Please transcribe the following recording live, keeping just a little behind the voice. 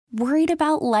Worried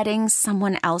about letting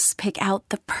someone else pick out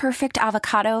the perfect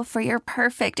avocado for your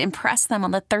perfect impress them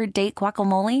on the third date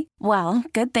guacamole? Well,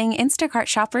 good thing Instacart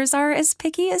shoppers are as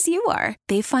picky as you are.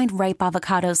 They find ripe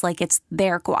avocados like it's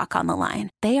their guac on the line.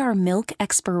 They are milk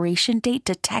expiration date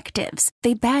detectives.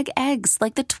 They bag eggs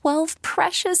like the 12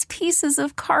 precious pieces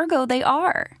of cargo they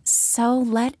are. So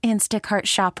let Instacart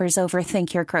shoppers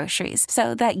overthink your groceries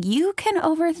so that you can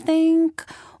overthink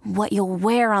what you'll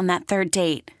wear on that third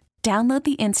date. Download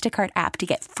the Instacart app to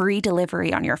get free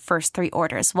delivery on your first 3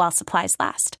 orders while supplies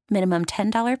last. Minimum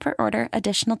 $10 per order.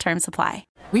 Additional terms apply.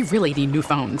 We really need new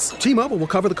phones. T-Mobile will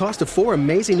cover the cost of 4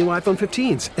 amazing new iPhone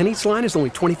 15s, and each line is only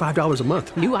 $25 a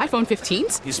month. New iPhone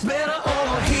 15s? It's better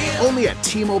over here. Only at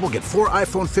T-Mobile, get 4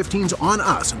 iPhone 15s on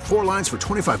us and 4 lines for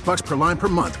 $25 per line per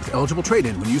month with eligible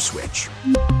trade-in when you switch.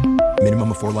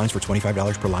 Minimum of 4 lines for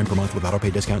 $25 per line per month with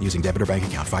autopay discount using debit or bank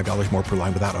account. $5 more per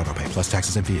line without autopay, plus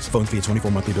taxes and fees. Phone fee at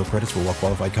 24 monthly bill credits for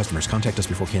well-qualified customers. Contact us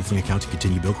before canceling account to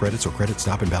continue bill credits or credit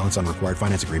stop and balance on required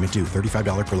finance agreement due.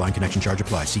 $35 per line connection charge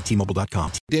applies. See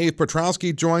T-Mobile.com. Dave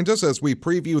Pietrowski joins us as we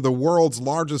preview the world's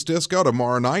largest disco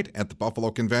tomorrow night at the Buffalo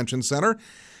Convention Center.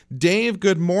 Dave,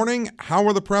 good morning. How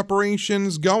are the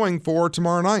preparations going for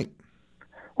tomorrow night?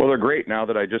 Well, they're great now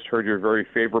that I just heard your very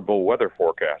favorable weather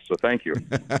forecast, so thank you.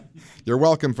 You're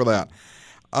welcome for that.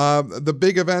 The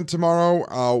big event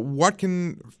tomorrow, what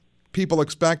can people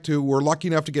expect who were lucky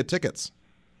enough to get tickets?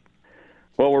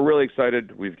 Well, we're really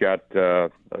excited. We've got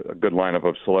a good lineup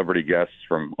of celebrity guests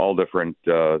from all different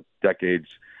decades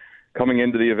coming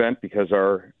into the event because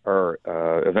our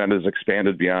event has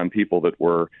expanded beyond people that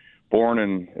were born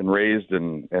and raised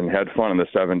and had fun in the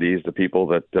 70s to people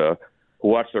that who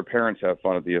watch their parents have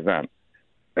fun at the event.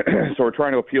 So we're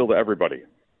trying to appeal to everybody.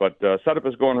 But setup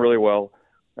is going really well.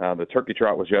 The turkey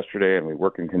trot was yesterday, and we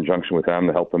work in conjunction with them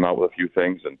to help them out with a few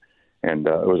things, and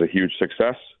it was a huge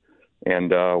success.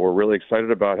 And we're really excited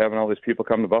about having all these people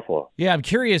come to Buffalo. Yeah, I'm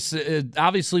curious,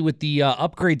 obviously with the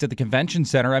upgrades at the convention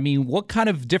center, I mean, what kind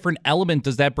of different element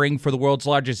does that bring for the world's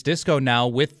largest disco now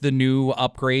with the new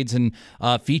upgrades and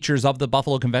features of the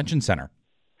Buffalo Convention Center?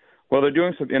 Well, they're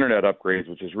doing some internet upgrades,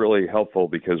 which is really helpful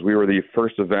because we were the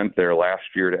first event there last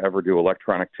year to ever do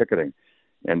electronic ticketing.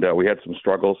 And we had some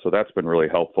struggles, so that's been really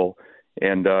helpful.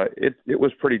 And it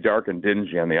was pretty dark and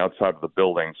dingy on the outside of the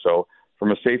building. So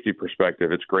from a safety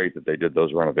perspective, it's great that they did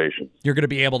those renovations. You're going to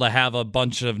be able to have a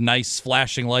bunch of nice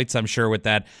flashing lights, I'm sure, with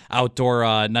that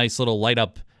outdoor nice little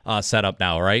light-up setup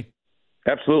now, right?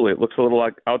 Absolutely. It looks a little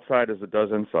like outside as it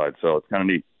does inside, so it's kind of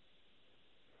neat.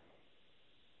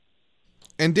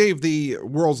 And Dave, the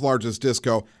world's largest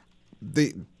disco,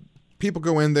 the people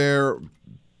go in there.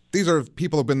 These are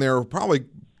people who have been there probably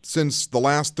since the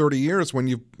last 30 years when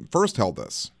you first held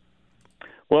this.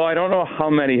 Well, I don't know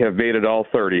how many have made it all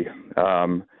 30,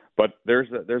 but there's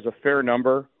a fair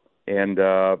number. And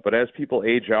but as people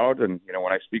age out, and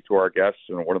when I speak to our guests,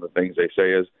 one of the things they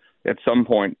say is at some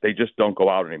point they just don't go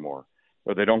out anymore,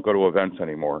 or they don't go to events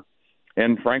anymore.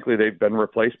 And frankly, they've been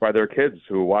replaced by their kids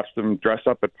who watch them dress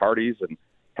up at parties and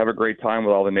have a great time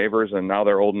with all the neighbors, and now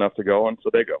they're old enough to go, and so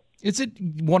they go. Is it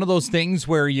one of those things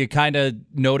where you kind of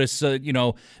notice,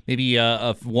 maybe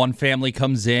one family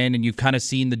comes in and you've kind of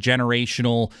seen the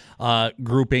generational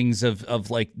groupings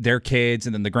of like their kids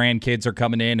and then the grandkids are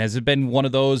coming in? Has it been one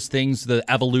of those things, the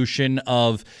evolution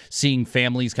of seeing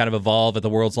families kind of evolve at the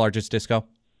world's largest disco?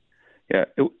 Yeah,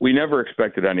 we never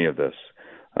expected any of this.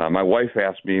 My wife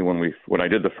asked me when I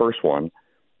did the first one,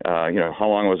 how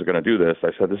long was it going to do this? I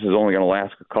said, this is only going to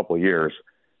last a couple of years.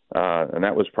 And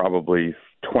that was probably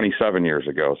 27 years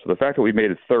ago. So the fact that we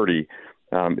made it 30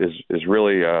 is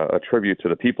really a tribute to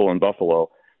the people in Buffalo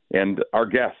and our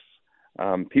guests.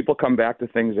 People come back to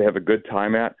things they have a good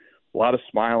time at, a lot of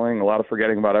smiling, a lot of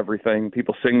forgetting about everything.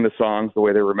 People sing the songs the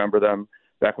way they remember them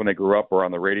back when they grew up or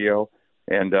on the radio.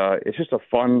 And it's just a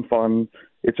fun,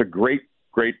 it's a great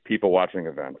people watching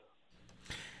event.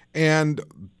 And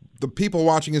the people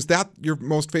watching, is that your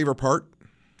most favorite part?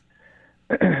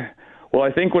 Well,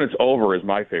 I think when it's over is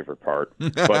my favorite part,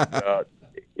 but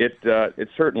it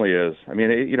certainly is. I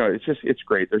mean, it's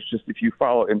great. There's just, if you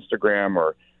follow Instagram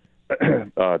or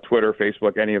Twitter,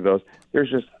 Facebook, any of those,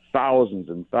 there's just thousands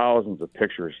and thousands of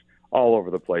pictures all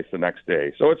over the place the next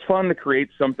day. So it's fun to create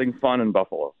something fun in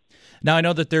Buffalo. Now, I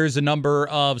know that there's a number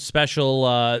of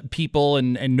special people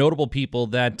and notable people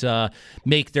that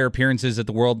make their appearances at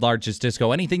the world's largest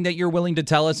disco. Anything that you're willing to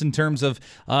tell us in terms of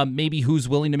maybe who's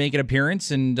willing to make an appearance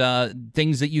and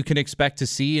things that you can expect to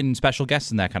see and special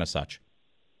guests and that kind of such?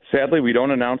 Sadly, we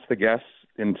don't announce the guests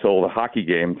until the hockey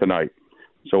game tonight.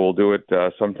 So we'll do it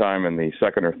sometime in the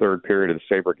second or third period of the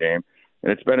Sabre game.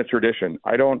 And it's been a tradition.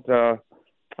 I don't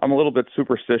I'm a little bit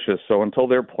superstitious. So until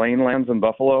their plane lands in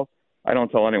Buffalo, I don't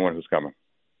tell anyone who's coming.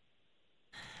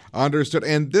 Understood.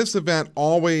 And this event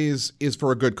always is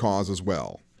for a good cause as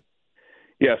well.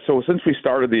 Yeah, so since we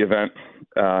started the event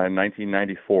in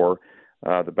 1994,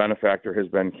 the benefactor has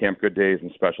been Camp Good Days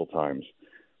and Special Times.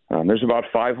 There's about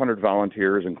 500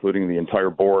 volunteers, including the entire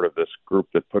board of this group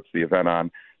that puts the event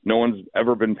on. No one's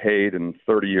ever been paid in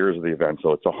 30 years of the event,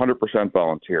 so it's 100%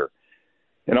 volunteer.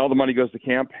 And all the money goes to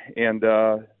camp, and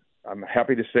I'm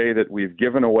happy to say that we've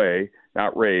given away,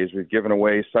 not raised, we've given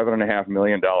away $7.5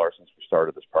 million since we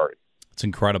started this party. It's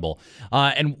incredible.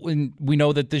 And we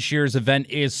know that this year's event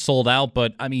is sold out,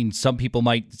 but I mean, some people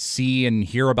might see and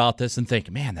hear about this and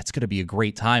think, man, that's going to be a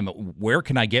great time. Where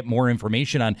can I get more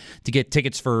information on to get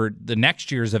tickets for the next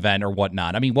year's event or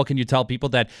whatnot? I mean, what can you tell people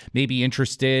that may be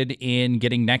interested in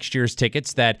getting next year's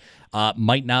tickets that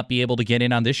might not be able to get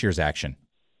in on this year's action?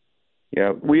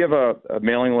 Yeah, we have a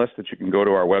mailing list that you can go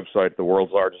to our website,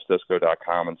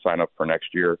 theworldslargestdisco.com, and sign up for next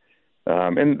year.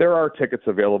 And there are tickets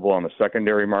available on the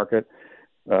secondary market.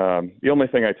 The only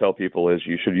thing I tell people is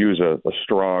you should use a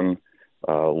strong,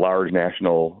 large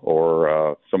national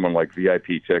or someone like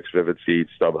VIP Tix, Vivid Seats,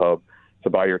 StubHub to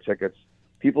buy your tickets.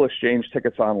 People exchange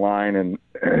tickets online, and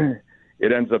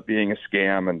it ends up being a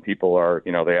scam, and people are,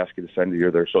 they ask you to send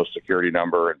you their Social Security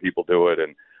number, and people do it,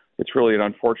 and it's really an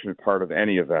unfortunate part of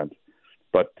any event.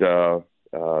 But the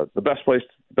best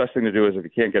thing to do is, if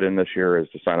you can't get in this year, is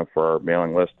to sign up for our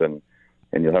mailing list, and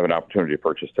you'll have an opportunity to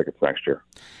purchase tickets next year.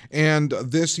 And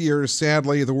this year,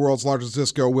 sadly, the world's largest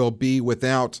disco will be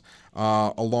without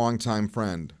a longtime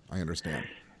friend, I understand.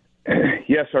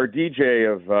 Yes, our DJ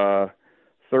of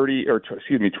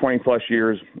 20-plus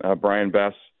years, Brian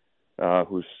Bess,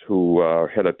 who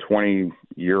had a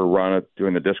 20-year run at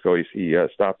doing the disco. He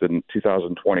stopped in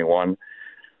 2021.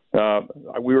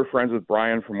 We were friends with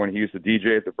Brian from when he used to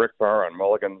DJ at the Brick Bar on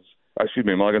Mulligan's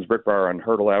Brick Bar on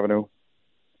Hurdle Avenue,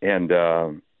 and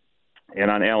on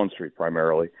Allen Street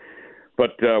primarily.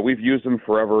 But we've used him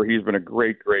forever. He's been a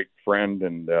great, great friend,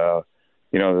 and the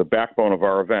backbone of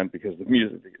our event, because the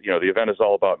music, the event is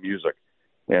all about music.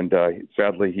 And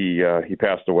sadly, he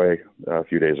passed away a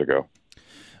few days ago.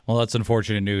 Well, that's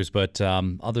unfortunate news, but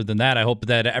other than that, I hope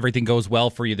that everything goes well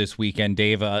for you this weekend,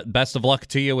 Dave. Best of luck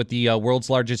to you with the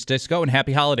world's largest disco, and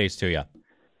happy holidays to you.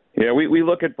 Yeah, we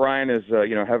look at Brian as,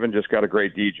 heaven just got a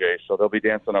great DJ, so they'll be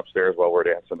dancing upstairs while we're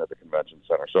dancing at the convention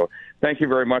center. So thank you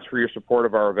very much for your support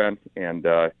of our event, and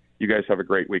you guys have a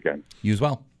great weekend. You as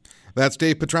well. That's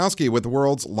Dave Pietrowski with the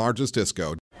world's largest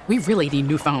disco. We really need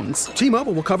new phones.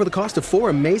 T-Mobile will cover the cost of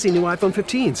 4 amazing new iPhone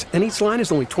 15s, and each line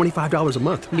is only $25 a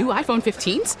month. New iPhone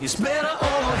 15s? It's better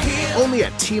over here. Only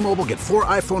at T-Mobile, get 4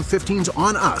 iPhone 15s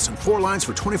on us and 4 lines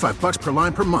for $25 per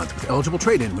line per month with eligible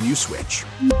trade-in when you switch.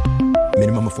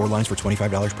 Minimum of 4 lines for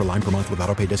 $25 per line per month with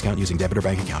autopay discount using debit or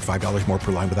bank account. $5 more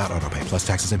per line without autopay, plus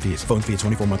taxes and fees. Phone fee at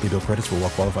 24 monthly bill credits for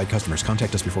well-qualified customers.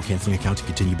 Contact us before canceling account to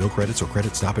continue bill credits or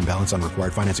credit stop and balance on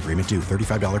required finance agreement due.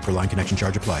 $35 per line connection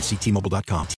charge applies. See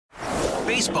T-Mobile.com.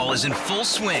 Baseball is in full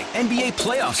swing. NBA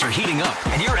playoffs are heating up,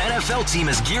 and your NFL team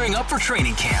is gearing up for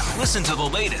training camp. Listen to the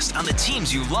latest on the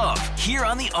teams you love here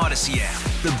on the Odyssey app.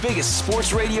 The biggest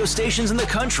sports radio stations in the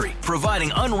country,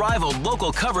 providing unrivaled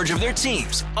local coverage of their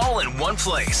teams, all in one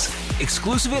place.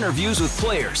 Exclusive interviews with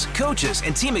players, coaches,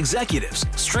 and team executives,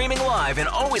 streaming live and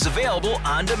always available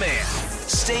on demand.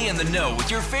 Stay in the know with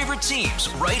your favorite teams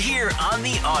right here on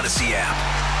the Odyssey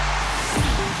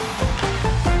app.